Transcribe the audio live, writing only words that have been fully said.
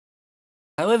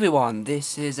Hello everyone,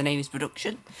 this is an Anus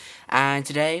production, and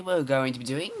today we're going to be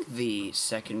doing the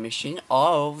second mission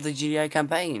of the GDI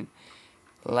campaign.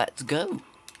 Let's go!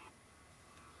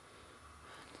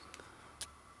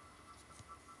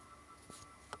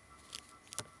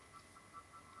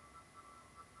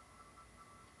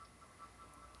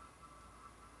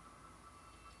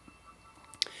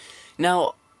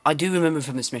 Now, I do remember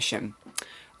from this mission,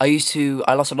 I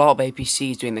lost a lot of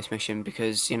APCs doing this mission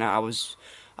because, you know,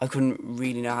 I couldn't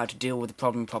really know how to deal with the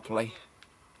problem properly.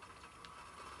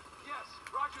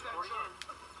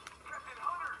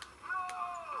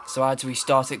 So I had to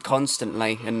restart it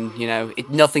constantly, and, you know,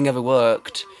 nothing ever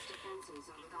worked.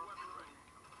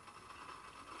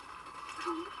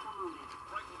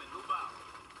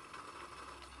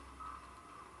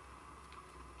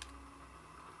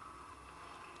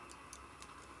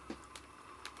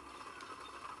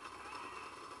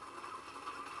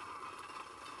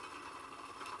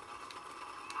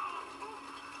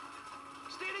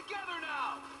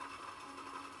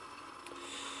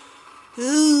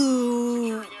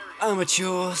 Ooh,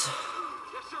 amateurs.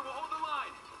 Yes, sir, we'll hold the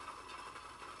line.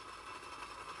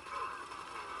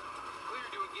 Clear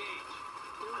to engage.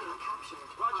 Building captured.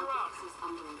 Roger Our out. base is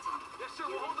under attack. Yes, sir,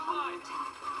 we'll Unit hold the under line.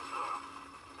 attack.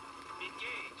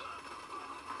 Engage.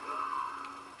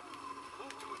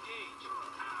 Move to engage.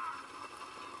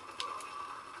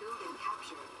 Building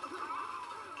captured.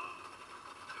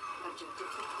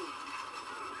 Objective complete.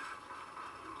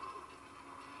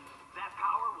 That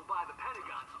power will buy the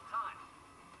Pentagon some time.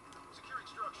 Securing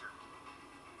structure.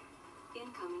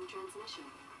 Incoming transmission.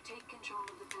 Take control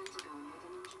of the Pentagon with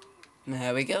an engineer.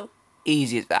 There we go.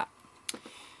 Easy as that.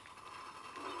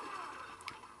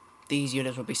 These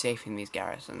units will be safe in these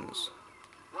garrisons.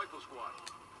 Rifle squad.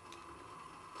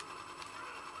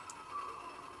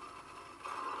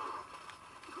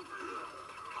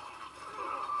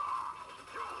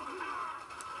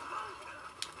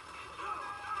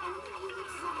 Enemy unit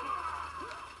sighted.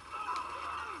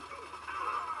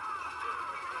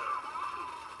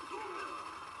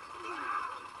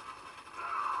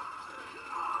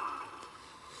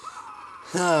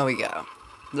 There we go.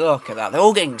 Look at that. They're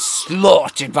all getting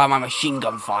slaughtered by my machine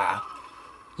gun fire.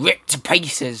 Ripped to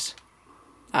pieces.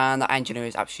 And that engineer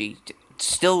is actually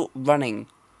still running.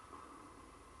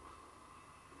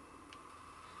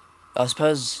 I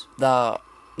suppose that,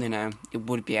 you know, it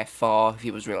would be F4 if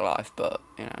he was real life, but,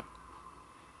 you know.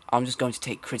 I'm just going to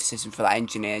take criticism for that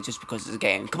engineer just because it's a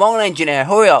game. Come on, engineer,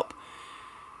 hurry up.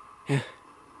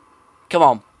 Come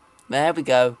on. There we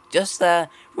go. Just there.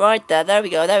 Right there. There we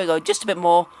go. There we go. Just a bit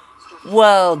more.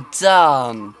 Well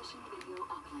done. Establishing video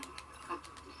uplink.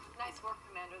 Nice work,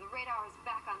 Commander. The radar is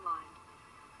back online.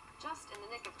 Just in the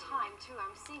nick of time, too.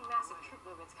 I'm seeing massive troop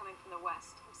movements coming from the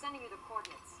west. I'm sending you the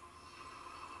coordinates.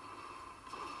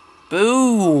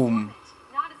 Boom.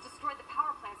 Not has destroyed the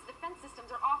power plants. The defense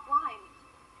systems are offline.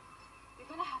 You're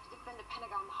gonna have to defend the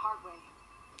Pentagon the hard way.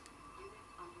 Unit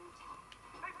under attack.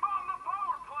 They bombed the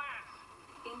power plants.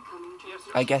 Incoming Yes,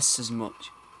 transmission. sir. I guess as much.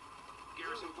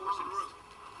 Garrison force en route.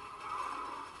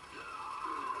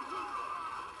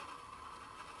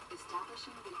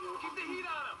 Establishing video Keep the uplink. heat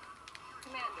on them.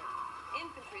 Commander,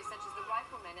 infantry such as the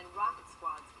riflemen and rocket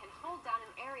squads can hold down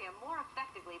an area more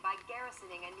effectively by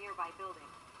garrisoning a nearby building.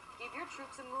 Give your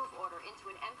troops a move order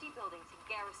into an empty building to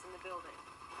garrison the building.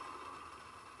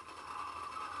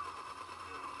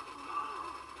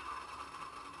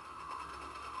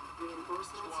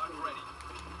 Reinforcements Squad ready.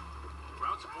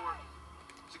 Ground support.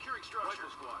 Securing structure. Rifle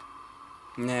squad.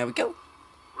 There we go.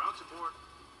 Ground support.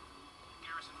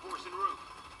 Garrison force en route.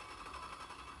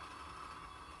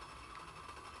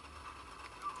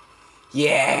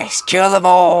 Yes, kill them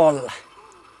all. Unit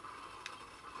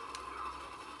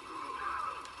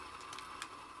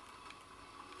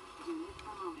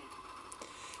promoted.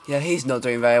 Yeah, he's not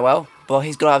doing very well, but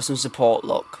he's gonna have some support,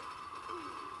 look.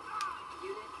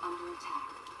 Unit under attack.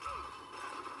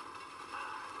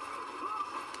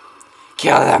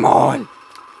 Kill them all.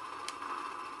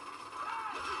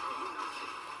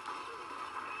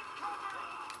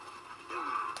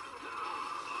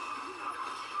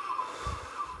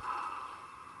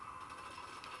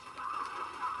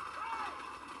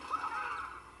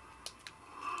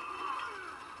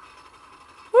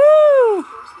 Woo!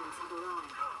 Reinforcements have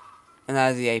arrived. And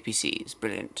there's the APCs,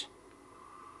 brilliant.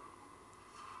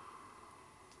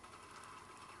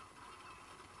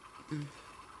 Good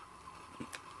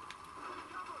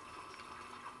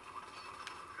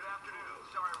afternoon.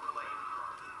 Sorry we're late.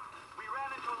 We ran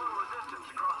into a little resistance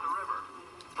across the river.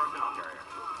 Personnel carrier.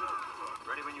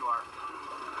 Ready when you are.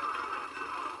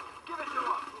 Give it to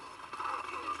them.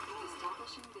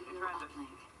 Establishing video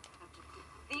uplink.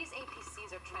 These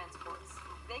APCs are transports.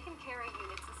 They can carry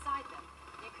units inside them.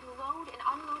 You can load and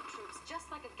unload troops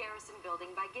just like a garrison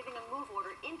building by giving a move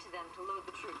order into them to load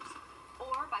the troops,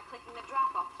 or by clicking the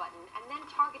drop-off button and then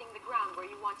targeting the ground where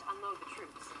you want to unload the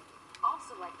troops.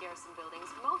 Also like garrison buildings,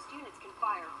 most units can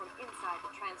fire from inside the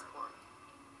transport.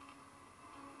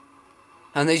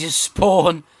 And they just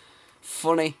spawn.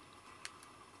 Funny.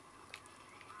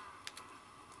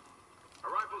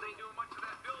 Our rifles ain't doing much to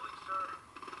that building, sir.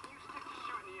 You stick to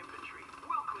shooting the infantry.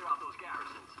 We'll clear out those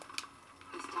garrisons.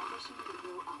 Establishing the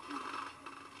drill outline.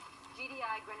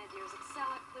 GDI Grenadiers excel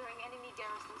at clearing enemy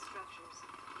garrison structures.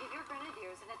 Give your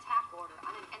Grenadiers an attack order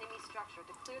on an enemy structure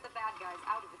to clear the bad guys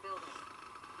out of the building.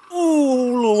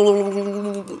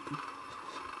 Ooh.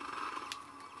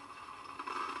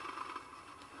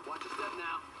 Watch your step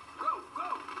now. Go,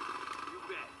 go! You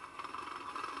bet.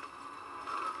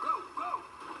 Go, go!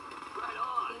 Right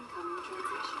on! Incoming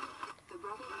transmission. The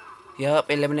Bravo.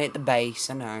 Yup, eliminate the base,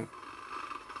 I know.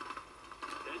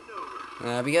 Heading over.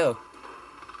 There we go.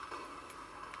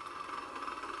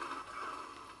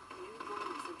 New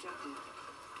bonus objective.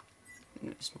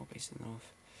 Small base in the north.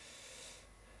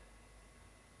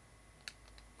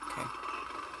 Okay.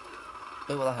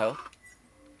 Oh, what the hell?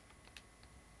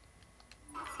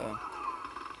 Oh.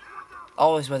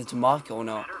 Always whether to mark it or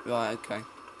not. Right, okay.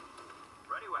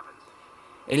 Ready weapons.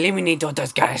 Eliminate all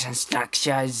those garrison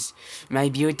structures. My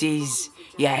beauties.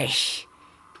 Yes.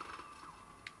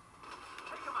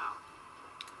 Take them out.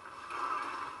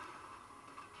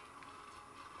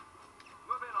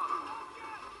 Move in on them.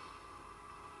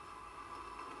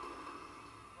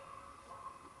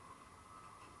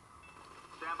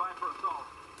 Stand by for assault.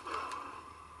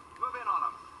 Move in on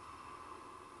them.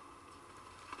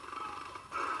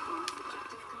 Bonus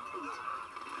objective complete.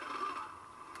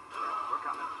 We're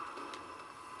coming.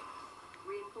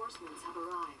 Reinforcements have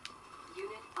arrived.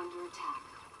 Unit under attack.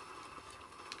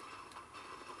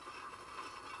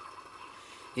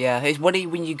 Yeah, it's when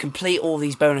you complete all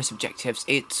these bonus objectives,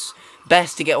 it's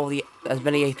best to get all the as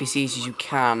many APCs as you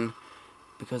can,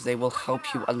 because they will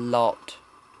help you a lot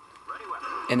Ready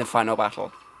weapons. in the final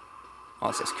battle. Oh,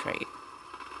 this is great.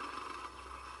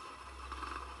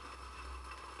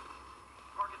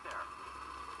 Park it there.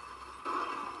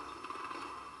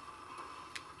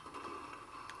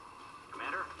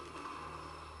 Commander?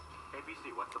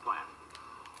 APC, what's the plan?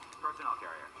 Personnel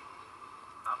carrier.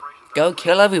 Operations. Go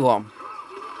kill everyone.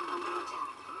 Unit under attack.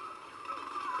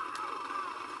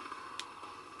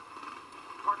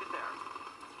 Park it there.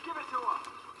 Give it to him.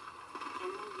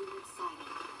 Enemy unit sighted.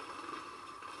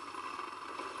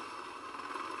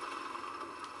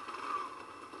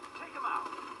 Take him out.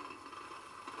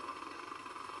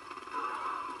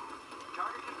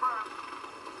 Target confirmed.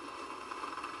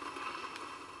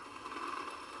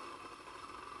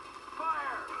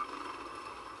 Fire!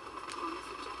 Bonus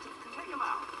objective Take complete. him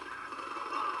out.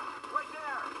 Right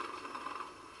there.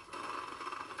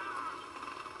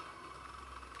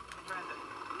 Transit.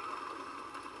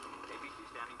 APC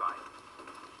standing by.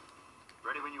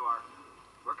 Ready when you are.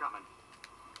 We're coming.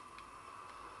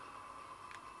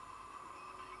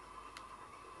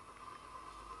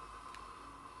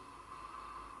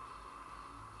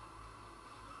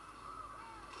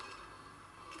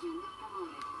 Unit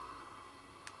promoted.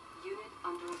 Unit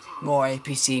under attack. More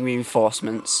APC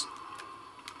reinforcements.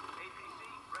 APC,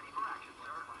 ready for action,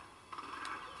 sir.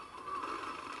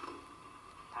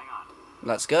 Hang on.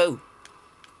 Let's go.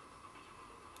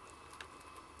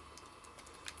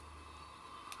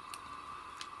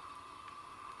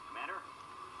 Commander?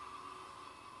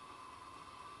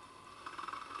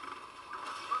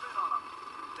 Move in on them.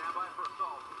 Stand by for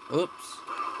assault. Oops.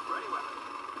 Ready weapon.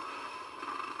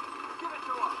 Give it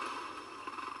to him.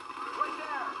 Right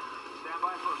there. Stand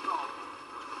by for assault.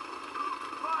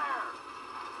 Fire.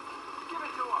 Give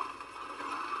it to him.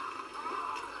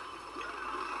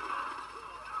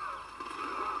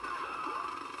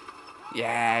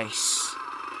 Yes.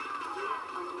 Unit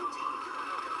under attack.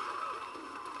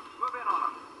 Move in on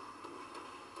him.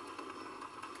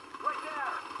 Right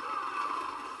there.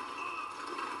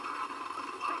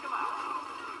 Take him out.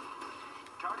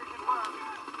 Target confirmed.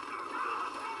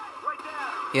 Right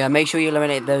there. Yeah, make sure you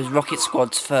eliminate those rocket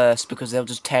squads first, because they'll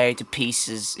just tear you to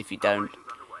pieces if you don't.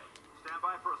 Operations underway. Stand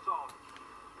by for assault.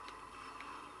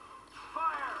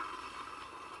 Fire.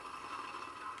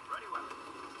 Ready weapon.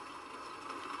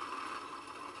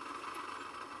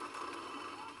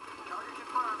 Target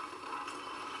confirmed.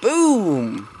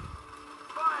 Boom!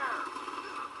 Fire.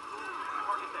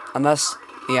 Park it there. And that's,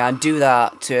 yeah, and do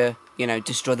that to, you know,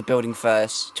 destroy the building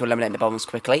first, to eliminate the bombs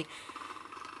quickly.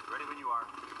 Ready when you are.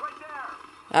 Right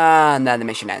there. And then the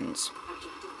mission ends.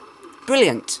 Objective complete.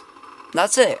 Brilliant.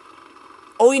 That's it.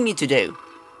 all you need to do.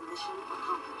 Mission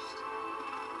accomplished.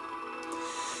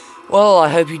 Well, I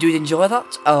hope you did enjoy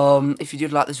that. If you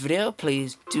did like this video,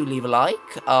 please do leave a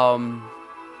like.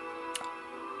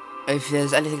 If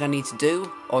there's anything I need to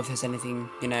do, or if there's anything,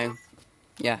 you know,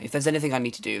 yeah, if there's anything I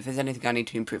need to do, if there's anything I need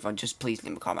to improve on, just please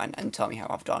leave a comment and tell me how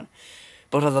I've done.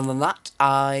 But other than that,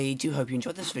 I do hope you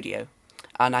enjoyed this video,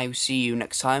 and I will see you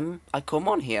next time I come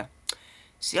on here.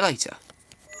 See you later.